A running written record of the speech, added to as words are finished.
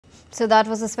So that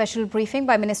was a special briefing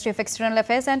by Ministry of External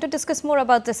Affairs. And to discuss more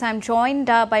about this, I'm joined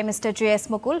by Mr. J.S.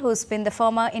 Mukul, who's been the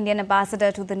former Indian ambassador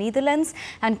to the Netherlands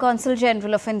and Consul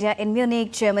General of India in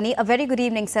Munich, Germany. A very good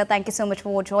evening, sir. Thank you so much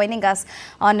for joining us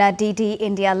on DD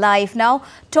India Live. Now,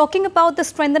 talking about the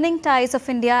strengthening ties of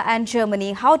India and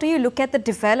Germany, how do you look at the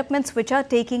developments which are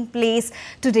taking place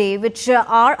today, which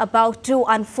are about to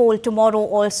unfold tomorrow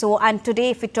also? And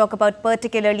today, if we talk about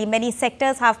particularly, many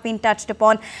sectors have been touched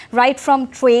upon, right from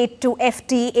trade to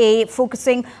FTA,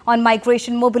 focusing on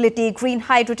migration, mobility, green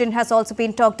hydrogen has also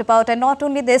been talked about. And not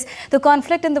only this, the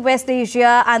conflict in the West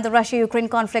Asia and the Russia-Ukraine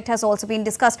conflict has also been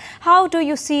discussed. How do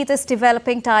you see this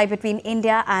developing tie between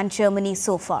India and Germany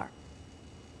so far?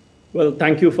 Well,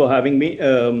 thank you for having me.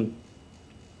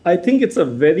 I think it's a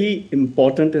very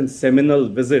important and seminal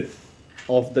visit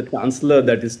of the Chancellor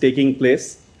that is taking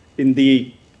place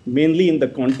mainly in the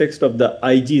context of the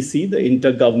IGC, the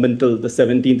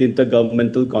 17th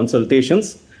Intergovernmental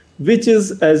Consultations, which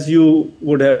is, as you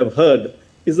would have heard,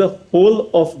 is a whole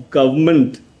of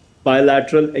government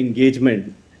bilateral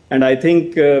engagement. And I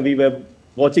think we were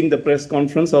watching the press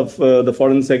conference of the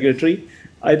Foreign Secretary.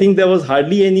 I think there was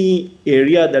hardly any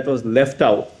area that was left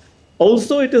out.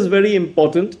 Also, it is very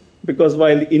important because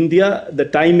the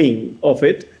timing of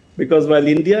it, because while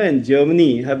India and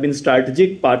Germany have been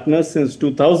strategic partners since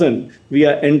 2000, we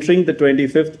are entering the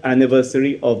 25th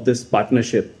anniversary of this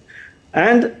partnership.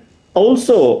 And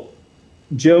also,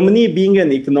 Germany being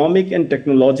an economic and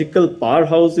technological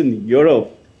powerhouse in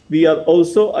Europe, we are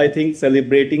also, I think,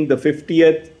 celebrating the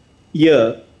 50th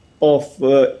year of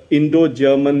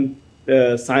Indo-German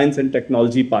science and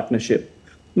technology partnership.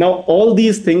 Now, all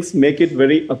these things make it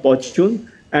very opportune.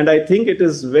 And I think it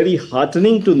is very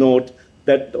heartening to note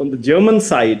that on the German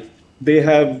side, they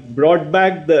have brought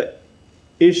back the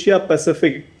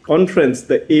Asia-Pacific Conference,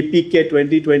 the APK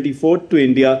 2024, to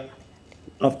India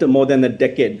after more than a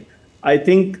decade. I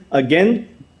think, again,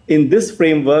 in this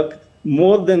framework,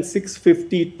 more than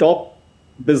 650 top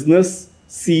business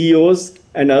CEOs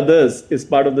and others as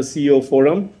part of the CEO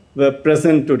forum were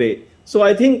present today. So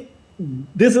I think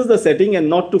this is the setting, and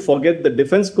not to forget the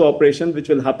defense cooperation, which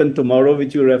will happen tomorrow,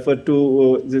 which you referred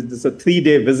to. This is a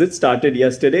 3-day visit, started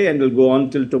yesterday and will go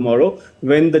on till tomorrow,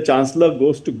 when the Chancellor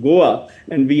goes to Goa.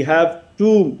 And we have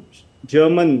 2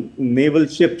 German naval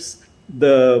ships,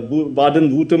 the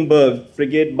Baden-Württemberg,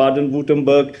 frigate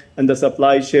Baden-Württemberg, and the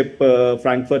supply ship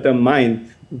Frankfurt am Main,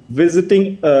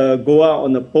 visiting Goa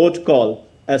on a port call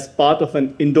as part of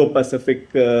an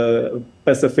Indo-Pacific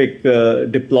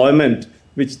deployment,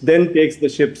 which then takes the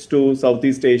ships to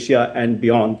Southeast Asia and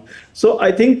beyond. So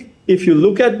I think if you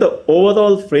look at the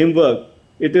overall framework,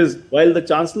 it is, while the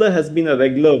Chancellor has been a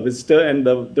regular visitor and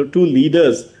the 2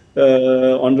 leaders,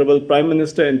 Honorable Prime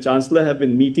Minister and Chancellor, have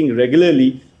been meeting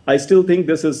regularly, I still think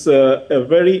this is a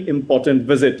very important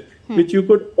visit, which you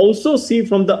could also see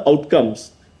from the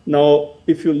outcomes. Now,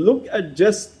 if you look at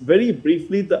just very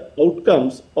briefly the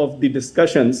outcomes of the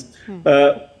discussions,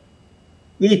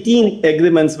 18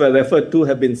 agreements were referred to,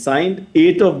 have been signed.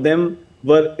 8 of them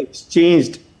were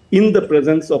exchanged in the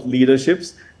presence of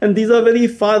leaderships. And these are very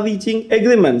far-reaching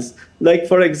agreements, like,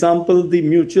 for example, the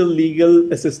Mutual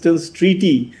Legal Assistance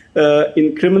Treaty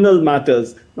in criminal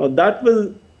matters. Now, that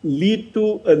will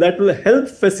help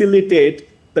facilitate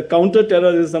the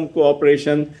counter-terrorism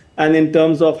cooperation and in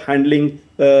terms of handling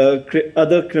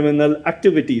other criminal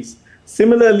activities.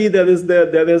 Similarly, there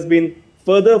has been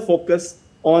further focus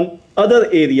on other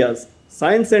areas.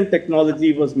 Science and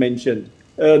technology was mentioned.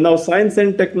 Now, science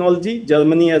and technology,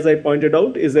 Germany, as I pointed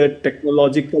out, is a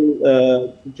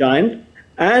technological giant.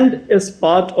 And as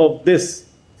part of this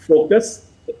focus,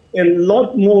 a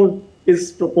lot more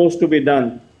is proposed to be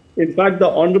done. In fact, the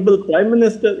Honorable Prime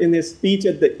Minister, in his speech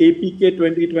at the APK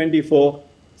 2024,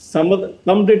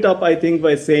 summed it up, I think,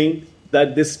 by saying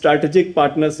that this strategic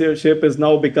partnership is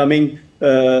now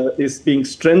is being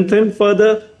strengthened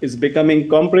further, is becoming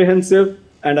comprehensive,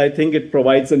 and I think it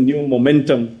provides a new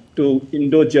momentum to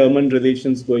Indo-German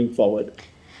relations going forward.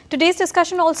 Today's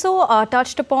discussion also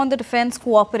touched upon the defense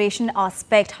cooperation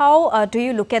aspect. How do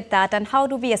you look at that, and how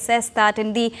do we assess that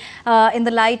in the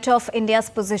light of India's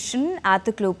position at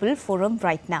the global forum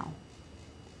right now?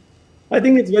 I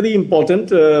think it's very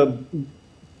important,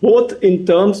 both in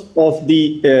terms of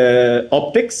the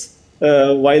optics.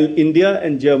 While India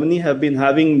and Germany have been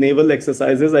having naval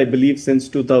exercises, I believe, since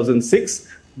 2006,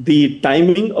 the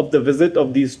timing of the visit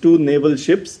of these 2 naval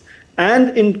ships,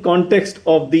 and in context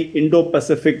of the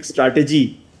Indo-Pacific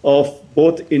strategy of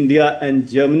both India and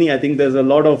Germany, I think there's a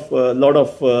lot of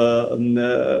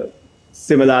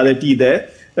similarity there.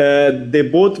 They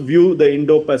both view the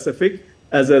Indo-Pacific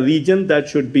as a region that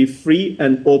should be free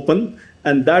and open,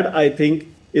 And that, I think,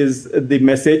 is the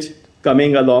message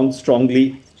coming along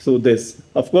strongly through this.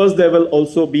 Of course, there will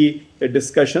also be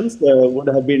discussions. There would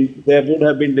have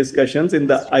been discussions in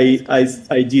the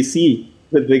IGC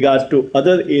with regard to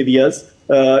other areas.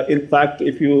 In fact,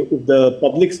 if the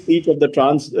public speech of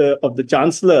the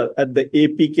Chancellor at the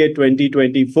APK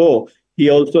 2024, he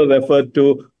also referred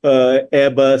to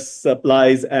Airbus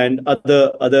supplies and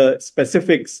other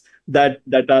specifics that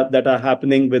are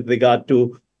happening with regard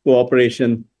to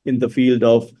cooperation in the field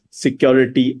of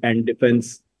security and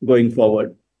defense going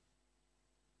forward.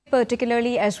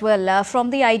 Particularly as well, from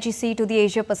the IGC to the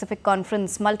Asia Pacific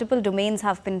Conference, multiple domains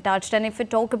have been touched. And if we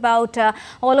talk about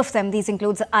all of them, these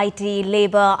includes IT,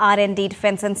 labor, R&D,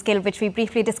 defense and skill, which we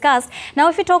briefly discussed. Now,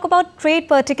 if we talk about trade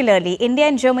particularly, India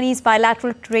and Germany's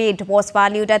bilateral trade was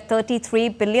valued at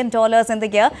 $33 billion in the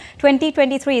year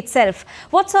 2023 itself.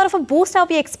 What sort of a boost are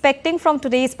we expecting from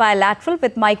today's bilateral,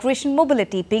 with migration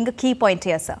mobility being a key point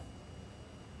here, sir?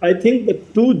 I think the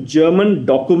two German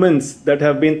documents that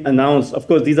have been announced, of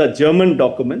course, these are German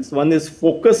documents. One is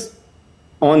Focus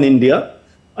on India.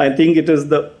 I think it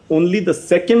is only the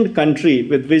second country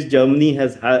with which Germany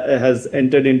has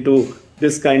entered into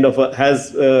this kind of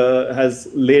has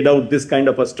laid out this kind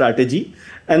of a strategy.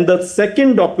 And the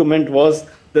second document was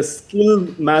the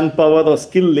skilled manpower or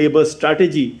skilled labor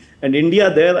strategy. And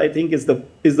India there, I think, is the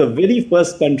very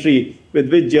first country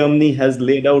with which Germany has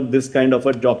laid out this kind of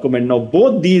a document. Now,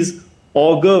 both these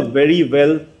augur very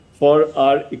well for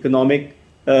our economic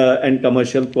and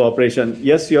commercial cooperation.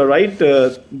 Yes, you're right.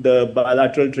 The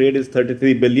bilateral trade is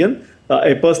 33 billion.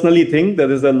 I personally think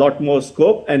there is a lot more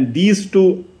scope. And these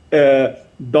two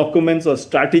documents or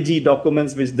strategy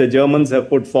documents which the Germans have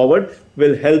put forward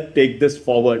will help take this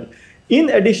forward. In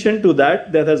addition to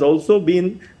that, there has also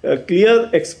been a clear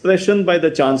expression by the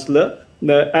Chancellor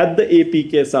at the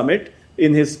APK summit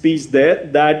in his speech there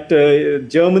that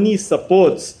Germany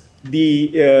supports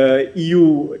the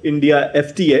EU-India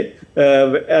FTA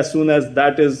as soon as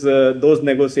those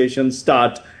negotiations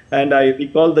start. And I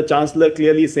recall the Chancellor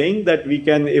clearly saying that we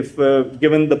can, if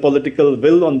given the political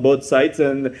will on both sides,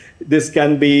 and this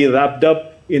can be wrapped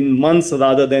up in months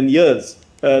rather than years.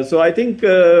 So I think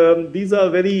these are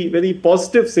very, very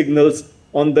positive signals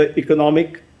on the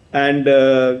economic and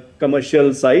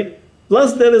commercial side.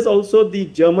 Plus, there is also the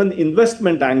German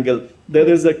investment angle. There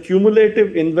is a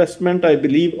cumulative investment, I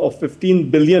believe, of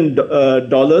 $15 billion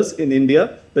in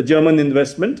India, the German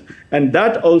investment. And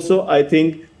that also, I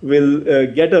think, will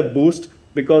get a boost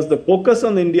because the Focus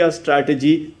on India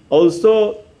strategy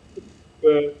also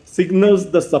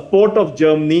signals the support of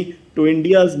Germany to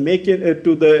India's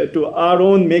to our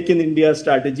own Make in India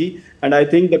strategy. And I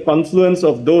think the confluence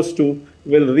of those two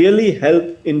will really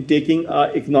help in taking our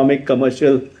economic,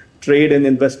 commercial, trade and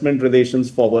investment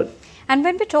relations forward. And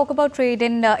when we talk about trade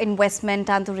and investment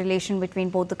and the relation between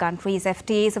both the countries,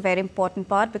 FTA is a very important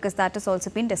part because that has also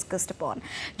been discussed upon.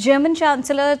 German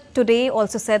Chancellor today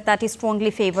also said that he strongly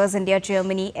favors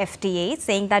India-Germany FTA,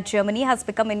 saying that Germany has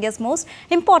become India's most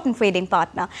important trading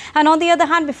partner. And on the other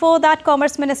hand, before that,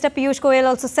 Commerce Minister Piyush Goyal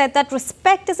also said that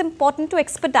respect is important to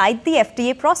expedite the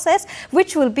FTA process,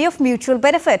 which will be of mutual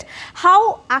benefit.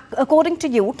 How, according to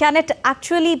you, can it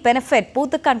actually benefit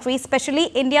both the countries, especially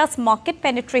India's market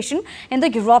penetration in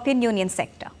the European Union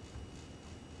sector?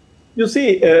 You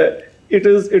see, it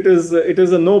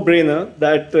is a no-brainer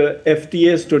that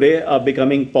FTAs today are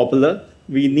becoming popular.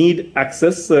 We need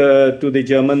access to the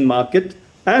German market,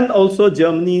 and also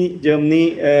Germany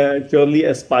surely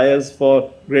aspires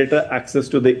for greater access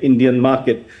to the Indian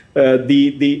market.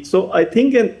 So I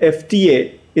think an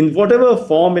FTA, in whatever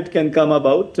form it can come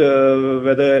about,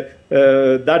 whether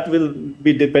that will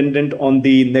be dependent on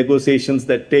the negotiations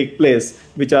that take place,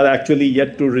 which are actually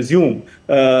yet to resume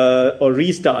or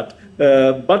restart.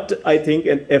 But I think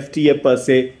an FTA per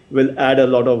se will add a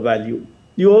lot of value.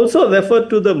 You also refer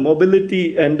to the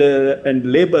mobility and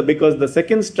labor, because the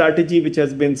second strategy which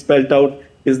has been spelled out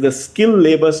is the skilled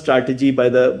labor strategy by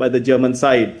the German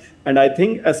side. And I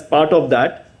think as part of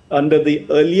that, under the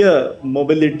earlier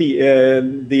mobility,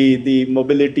 the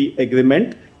mobility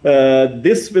agreement,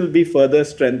 this will be further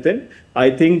strengthened. I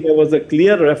think there was a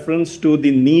clear reference to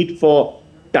the need for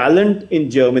talent in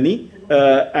Germany,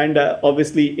 and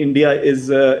obviously India is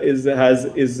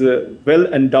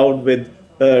well endowed with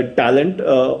talent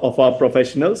of our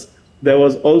professionals. There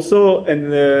was also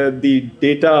the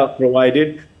data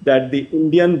provided that the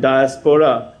Indian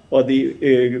diaspora, or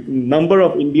the number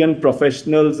of Indian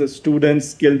professionals, students,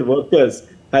 skilled workers,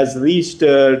 has reached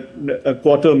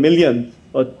 250,000,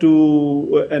 or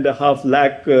 2.5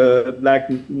 lakh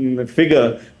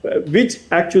figure, which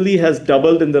actually has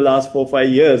doubled in the last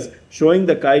 4-5 years, showing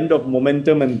the kind of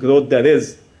momentum and growth there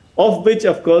is, of which,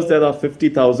 of course, there are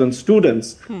 50,000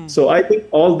 students. So I think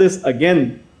all this,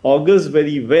 again, augurs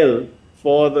very well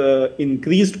for the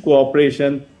increased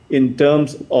cooperation in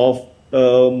terms of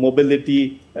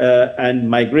mobility and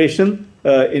migration,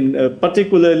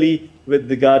 particularly with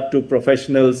regard to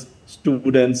professionals,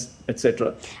 students,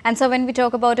 etc. And so when we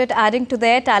talk about it, adding to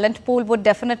their talent pool would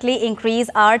definitely increase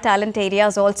our talent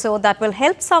areas also. That will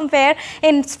help somewhere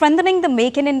in strengthening the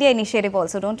Make in India initiative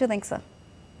also, don't you think, sir?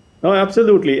 No,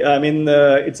 absolutely. I mean,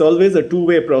 it's always a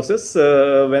two-way process.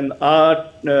 When our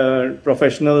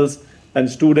professionals and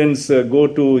students go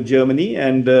to Germany,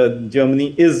 and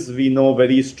Germany is, we know,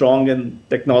 very strong in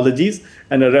technologies,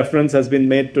 and a reference has been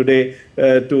made today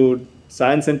to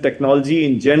science and technology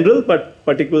in general, but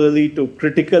particularly to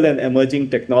critical and emerging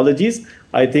technologies.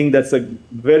 I think that's a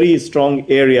very strong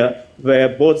area where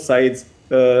both sides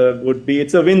would be,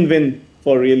 it's a win-win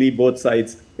for really both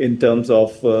sides in terms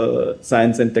of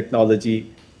science and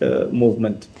technology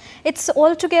movement. It's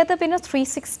altogether been a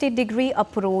 360-degree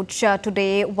approach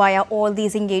today via all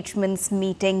these engagements,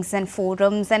 meetings and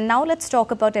forums. And now let's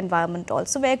talk about environment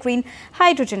also, where green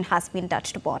hydrogen has been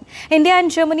touched upon. India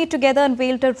and Germany together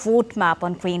unveiled a roadmap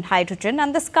on green hydrogen,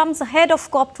 and this comes ahead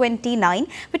of COP29,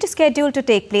 which is scheduled to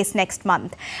take place next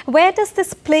month. Where does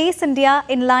this place India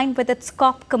in line with its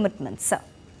COP commitments, sir?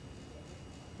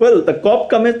 Well, the COP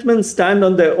commitments stand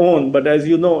on their own, but as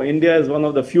you know, India is one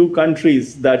of the few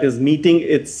countries that is meeting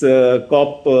its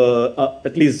COP,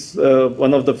 at least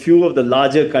one of the few of the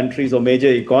larger countries or major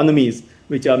economies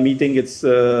which are meeting its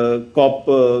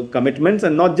COP commitments,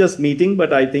 and not just meeting,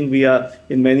 but I think we are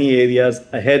in many areas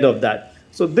ahead of that.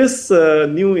 So this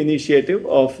new initiative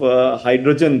of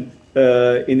hydrogen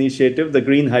initiative, the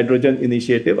Green Hydrogen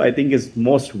Initiative, I think is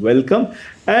most welcome.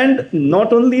 And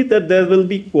not only that there will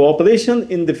be cooperation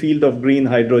in the field of green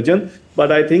hydrogen,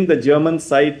 but I think the German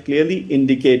side clearly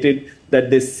indicated that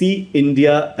they see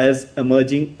India as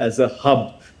emerging as a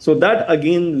hub. So that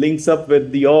again links up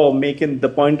with the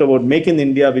point about Make in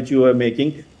India, which you were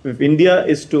making. If India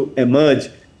is to emerge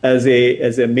as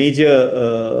a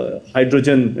major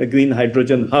green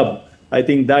hydrogen hub, I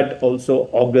think that also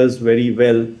augurs very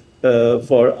well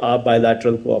for our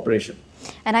bilateral cooperation.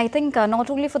 And I think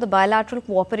not only for the bilateral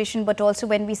cooperation, but also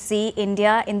when we see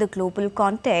India in the global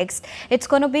context, it's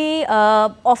going to be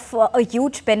of a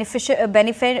huge beneficially.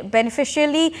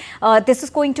 This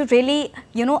is going to really,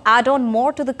 add on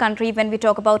more to the country when we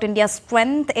talk about India's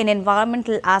strength in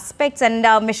environmental aspects and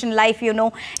mission life.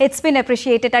 It's been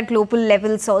appreciated at global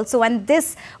levels also. And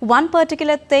this one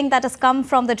particular thing that has come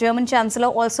from the German Chancellor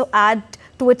also add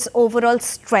to its overall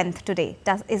strength today,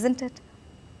 isn't it?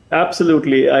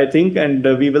 Absolutely, I think, and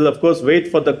we will, of course, wait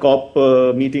for the COP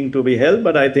meeting to be held,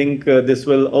 but I think this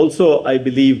will also, I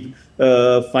believe,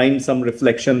 find some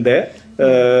reflection there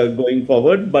going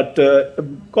forward. But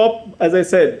COP, as I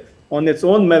said, on its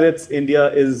own merits, India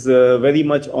is very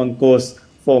much on course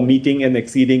for meeting and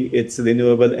exceeding its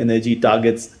renewable energy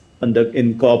targets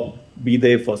in COP, be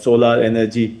they for solar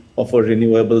energy or for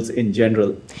renewables in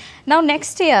general. Now,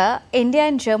 next year, India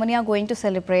and Germany are going to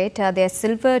celebrate their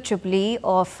silver jubilee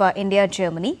of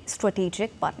India-Germany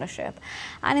strategic partnership.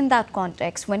 And in that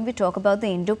context, when we talk about the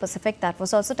Indo-Pacific, that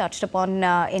was also touched upon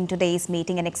in today's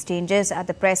meeting and exchanges at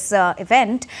the press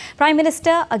event, Prime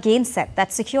Minister again said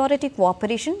that security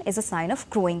cooperation is a sign of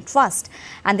growing trust.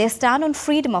 And their stand on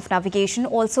freedom of navigation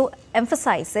also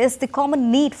emphasizes the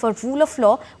common need for rule of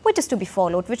law, which is to be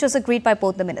followed, which was agreed by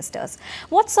both the ministers.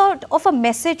 What sort of a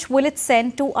message will it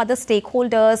send to other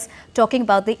stakeholders talking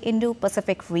about the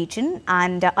Indo-Pacific region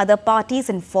and other parties'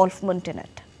 involvement in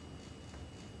it?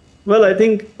 Well, I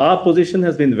think our position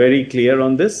has been very clear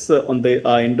on this, on the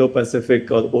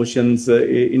Indo-Pacific or oceans,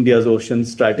 India's ocean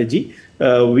strategy.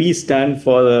 We stand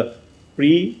for a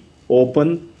free,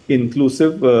 open,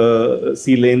 inclusive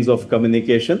sea lanes of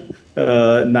communication,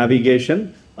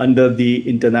 navigation under the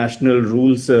international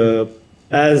rules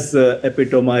as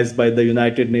epitomized by the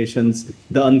United Nations,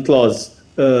 the UNCLOS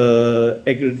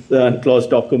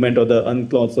document or the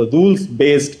UNCLOS, so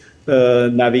rules-based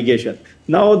navigation.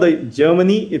 Now, the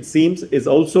Germany, it seems, is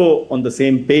also on the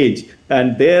same page,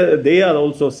 and they are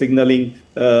also signaling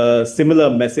similar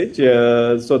message.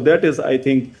 So that is, I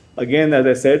think, again, as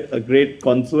I said, a great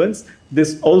confluence.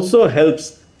 This also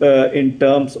helps in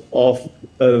terms of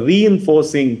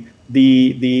reinforcing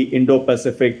the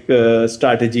Indo-Pacific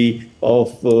strategy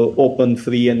of open,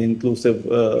 free, and inclusive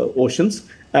oceans.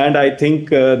 And I think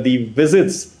the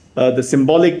visits The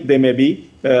symbolic they may be,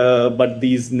 but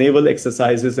these naval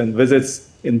exercises and visits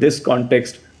in this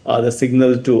context are the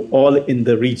signal to all in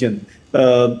the region.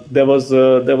 There was,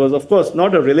 of course,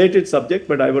 not a related subject,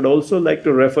 but I would also like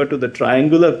to refer to the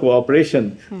triangular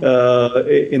cooperation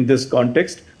in this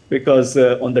context, because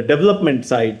on the development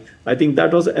side, I think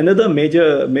that was another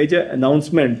major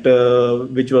announcement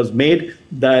which was made,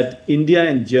 that India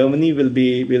and Germany will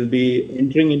be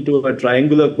entering into a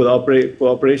triangular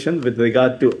cooperation with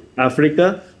regard to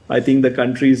Africa. I think the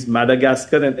countries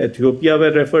Madagascar and Ethiopia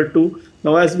were referred to.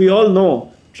 Now, as we all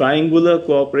know, triangular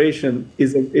cooperation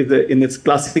is in its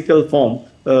classical form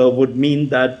would mean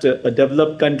that a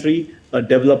developed country, a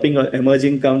developing or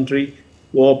emerging country,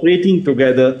 cooperating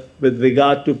together with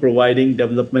regard to providing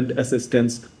development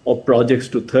assistance or projects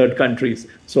to third countries.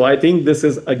 So I think this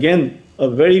is again a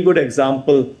very good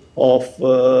example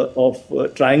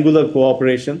of triangular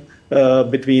cooperation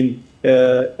between.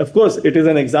 Of course, it is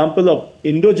an example of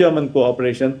Indo-German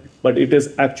cooperation, but it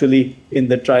is actually in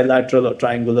the trilateral or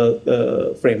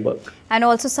triangular framework. And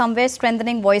also somewhere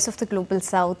strengthening voice of the global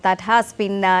south. That has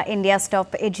been India's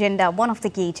top agenda, one of the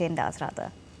key agendas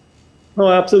rather. No,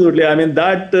 absolutely. I mean,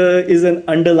 that is an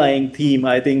underlying theme,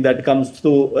 I think, that comes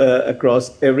through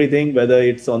across everything, whether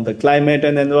it's on the climate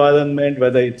and environment,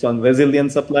 whether it's on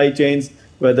resilient supply chains,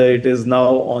 whether it is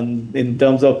now in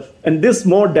terms of, and this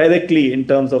more directly in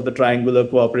terms of the triangular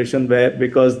cooperation,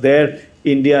 because there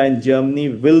India and Germany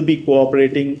will be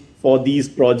cooperating for these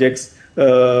projects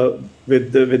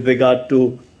with regard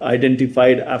to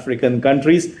identified African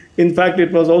countries. In fact,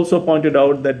 it was also pointed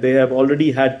out that they have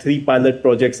already had 3 pilot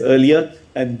projects earlier,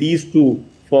 and these 2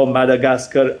 for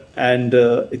Madagascar and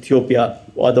Ethiopia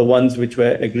are the ones which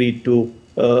were agreed to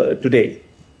today.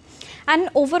 And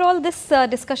overall, this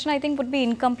discussion, I think, would be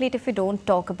incomplete if we don't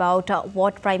talk about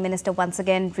what Prime Minister once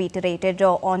again reiterated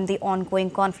on the ongoing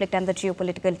conflict and the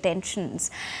geopolitical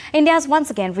tensions. India has once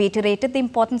again reiterated the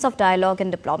importance of dialogue and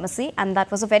diplomacy, and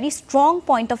that was a very strong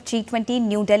point of G20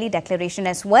 New Delhi declaration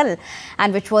as well,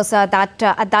 and which was at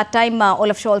that time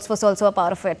Oalf Scholz was also a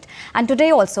part of it. And today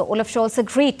also Oalf Scholz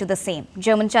agreed to the same.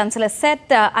 German Chancellor said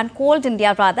and called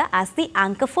India rather as the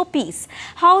anchor for peace.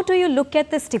 How do you look at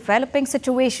this developing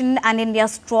situation and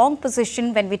India's strong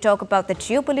position when we talk about the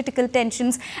geopolitical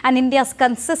tensions and India's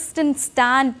consistent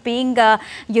stand being,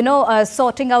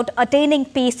 sorting out attaining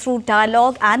peace through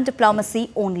dialogue and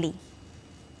diplomacy only?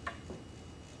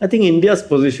 I think India's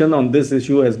position on this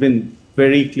issue has been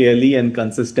very clearly and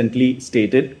consistently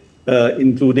stated,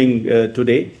 including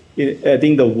today. I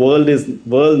think the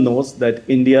world knows that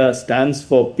India stands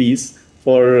for peace,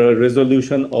 for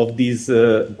resolution of these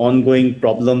ongoing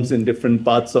problems in different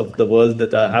parts of the world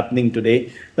that are happening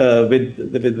today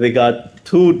with regard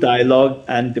to dialogue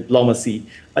and diplomacy.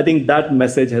 I think that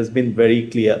message has been very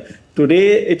clear.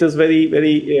 Today, it is very,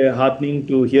 very heartening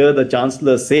to hear the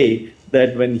Chancellor say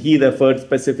that when he referred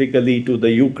specifically to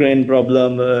the Ukraine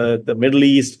problem, the Middle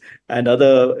East and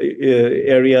other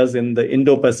areas in the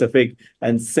Indo-Pacific,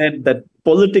 and said that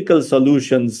political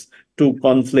solutions to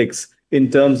conflicts in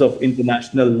terms of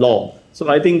international law. So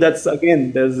I think that's,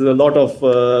 again, there's a lot of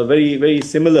very, very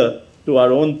similar to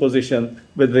our own position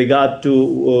with regard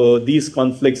to these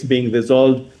conflicts being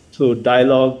resolved through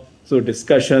dialogue, through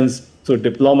discussions, through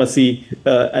diplomacy,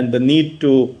 and the need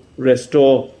to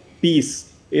restore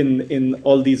peace in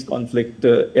all these conflict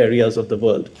areas of the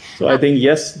world. So I think,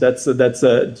 yes, that's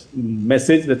a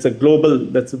message,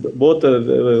 that's both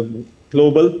a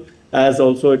global, as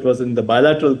also it was in the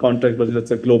bilateral context, but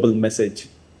it's a global message.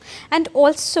 And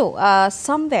also,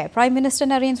 somewhere, Prime Minister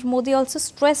Narendra Modi also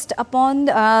stressed upon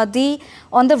the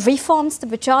reforms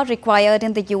which are required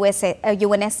in the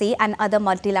UNSC and other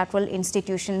multilateral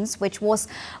institutions, which was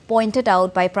pointed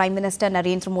out by Prime Minister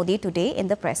Narendra Modi today in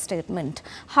the press statement.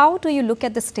 How do you look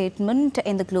at the statement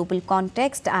in the global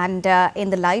context and in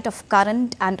the light of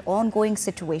current and ongoing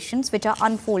situations which are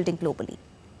unfolding globally?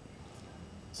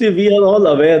 See, we are all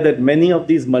aware that many of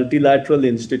these multilateral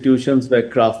institutions were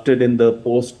crafted in the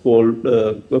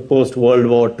post-World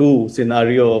War II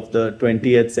scenario of the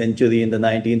 20th century in the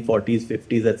 1940s,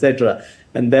 50s, etc.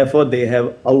 And therefore, they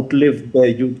have outlived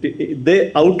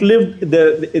their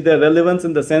relevance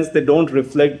in the sense they don't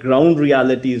reflect ground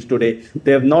realities today.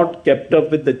 They have not kept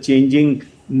up with the changing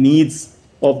needs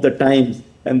of the times.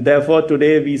 And therefore,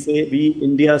 today we say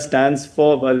India stands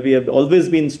for, well, we have always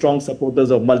been strong supporters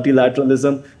of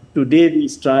multilateralism. Today we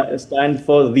stand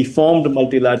for reformed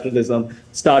multilateralism,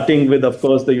 starting with, of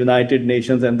course, the United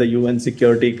Nations and the UN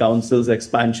Security Council's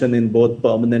expansion in both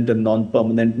permanent and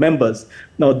non-permanent members.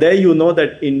 Now, there you know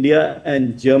that India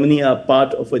and Germany are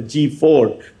part of a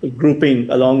G4 grouping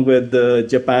along with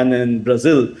Japan and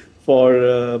Brazil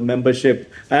for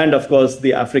membership, and of course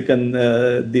the African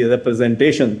the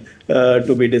representation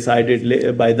to be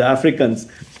decided by the Africans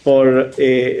for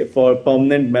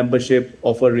permanent membership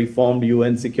of a reformed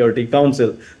UN Security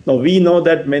Council. Now we know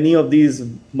that many of these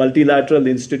multilateral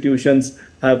institutions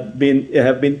have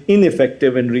been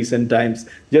ineffective in recent times.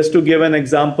 Just to give an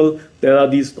example, there are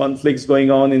these conflicts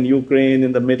going on in Ukraine,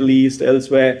 in the Middle East,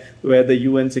 elsewhere, where the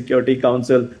UN Security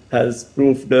Council has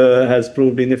proved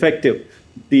ineffective.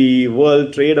 The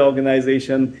World Trade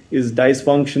Organization is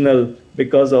dysfunctional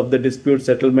because of the dispute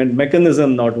settlement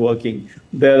mechanism not working.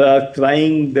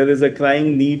 There is a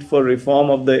crying need for reform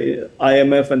of the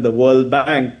IMF and the World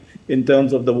Bank in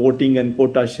terms of the voting and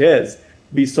quota shares.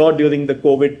 We saw during the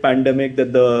COVID pandemic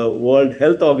that the World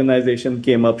Health Organization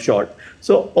came up short.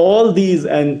 So all these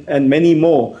and many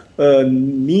more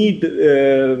need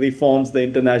reforms, the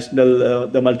international,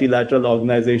 the multilateral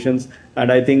organizations. And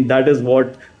I think that is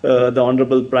what the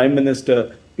Honorable Prime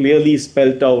Minister clearly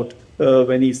spelt out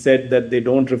when he said that they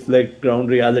don't reflect ground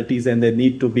realities and they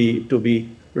need to be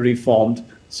reformed.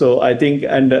 So I think,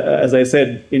 and as I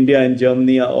said, India and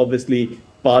Germany are obviously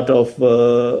part of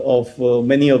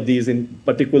many of these, in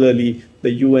particularly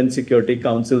the UN Security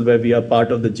Council, where we are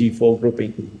part of the G4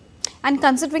 grouping. And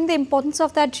considering the importance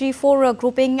of that G4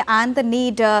 grouping and the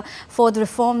need for the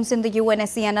reforms in the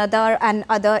UNSC and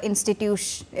other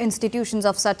institutions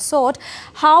of such sort,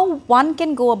 how one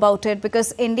can go about it?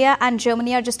 Because India and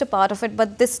Germany are just a part of it,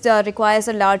 but this requires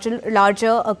a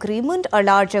larger agreement, a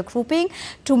larger grouping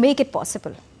to make it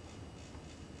possible.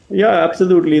 Yeah,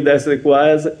 absolutely. This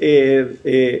requires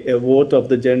a vote of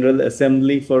the General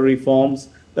Assembly for reforms.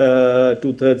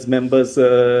 2/3 members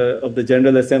of the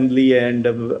General Assembly, and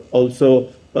also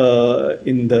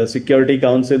in the Security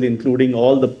Council, including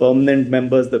all the permanent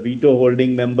members, the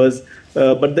veto-holding members.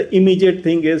 But the immediate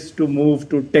thing is to move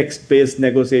to text-based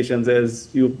negotiations, as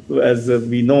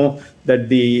we know that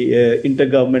the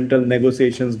intergovernmental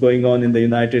negotiations going on in the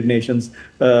United Nations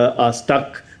are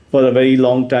stuck for a very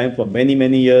long time, for many,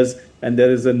 many years, and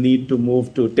there is a need to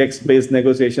move to text-based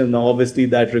negotiations. Now, obviously,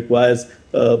 that requires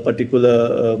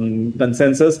particular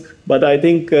consensus. But I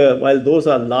think while those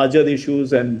are larger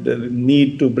issues and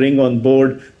need to bring on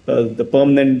board the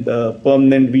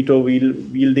permanent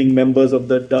veto-wielding members of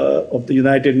the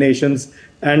United Nations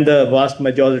and the vast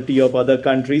majority of other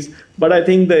countries. But I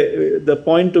think the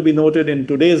point to be noted in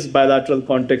today's bilateral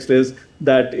context is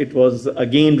that it was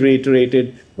again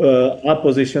reiterated, our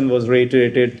position was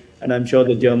reiterated, and I'm sure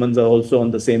the Germans are also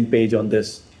on the same page on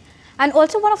this. And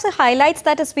also one of the highlights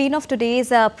that has been of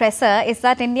today's presser is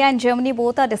that India and Germany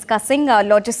both are discussing a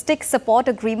logistics support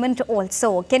agreement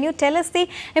also. Can you tell us the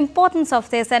importance of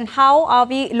this and how are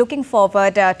we looking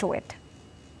forward to it?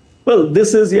 Well,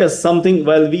 this is, yes, something,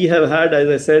 while we have had, as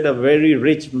I said, a very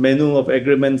rich menu of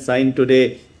agreements signed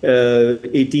today,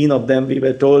 18 of them we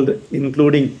were told,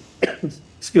 including,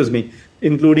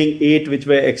 including 8 which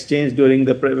were exchanged in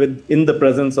the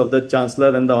presence of the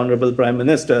Chancellor and the Honorable Prime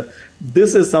Minister.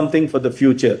 This is something for the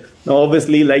future. Now,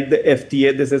 obviously, like the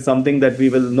FTA, this is something that we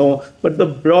will know. But the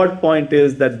broad point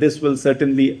is that this will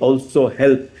certainly also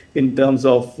help in terms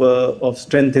of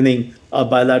strengthening our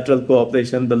bilateral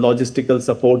cooperation, the logistical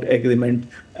support agreement,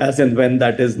 as and when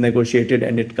that is negotiated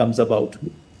and it comes about.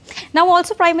 Now,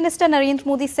 also Prime Minister Narendra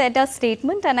Modi said a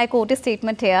statement, and I quote his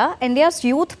statement here, India's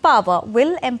youth power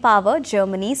will empower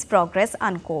Germany's progress,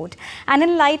 unquote. And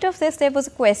in light of this, there was a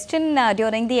question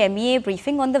during the MEA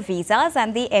briefing on the visas,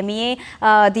 and the MEA,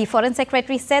 the Foreign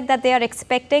Secretary said that they are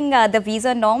expecting the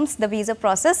visa norms, the visa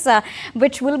process,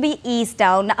 which will be eased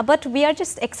down. But we are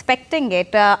just expecting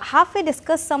it. Have we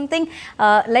discussed something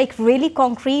like really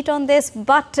concrete on this?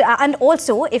 But and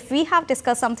also, if we have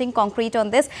discussed something concrete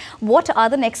on this, what are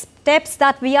the next steps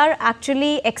that we are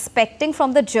actually expecting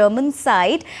from the German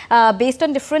side based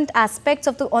on different aspects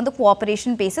of on the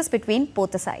cooperation basis between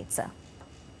both the sides?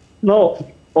 No,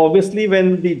 obviously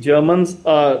when the Germans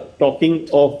are talking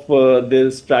of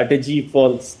the strategy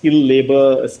for skilled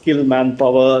labor, skilled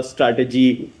manpower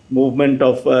strategy, movement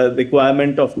of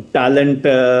requirement of talent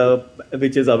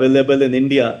which is available in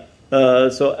India.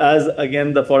 So as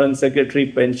again the Foreign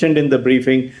Secretary mentioned in the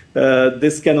briefing,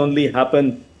 this can only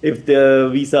happen if the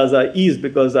visas are eased,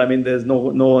 because I mean there's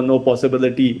no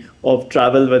possibility of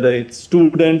travel, whether it's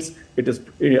students, it is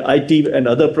IT and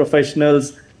other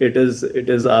professionals, it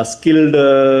is our skilled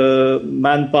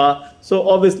manpower. So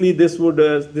obviously this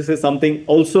is something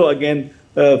also again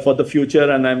for the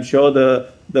future, and I'm sure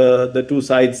the two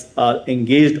sides are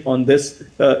engaged on this.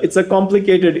 It's a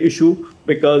complicated issue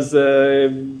because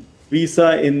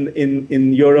visa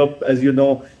in Europe, as you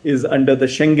know, is under the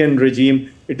Schengen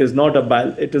regime. It is not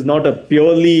a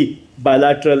purely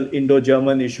bilateral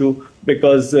Indo-German issue,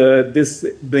 because this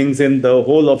brings in the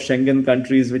whole of Schengen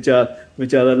countries, which are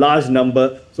a large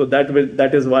number. So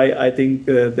that is why I think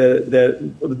but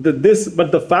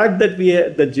the fact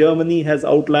that Germany has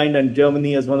outlined, and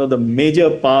Germany as one of the major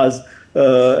powers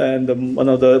and one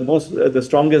of the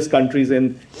strongest countries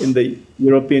in the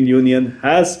European Union,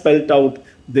 has spelt out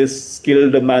this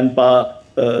skilled manpower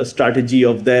strategy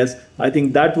of theirs. I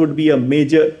think that would be a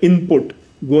major input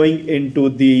going into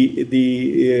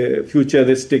the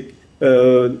futuristic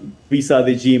visa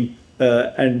regime,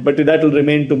 but that will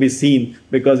remain to be seen,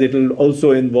 because it will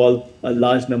also involve a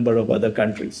large number of other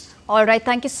countries. All right.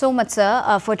 Thank you so much,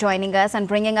 sir, for joining us and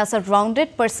bringing us a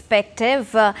rounded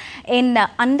perspective in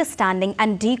understanding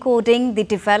and decoding the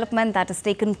development that has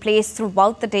taken place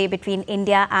throughout the day between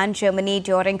India and Germany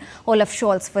during Olaf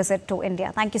Scholz's visit to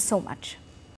India. Thank you so much.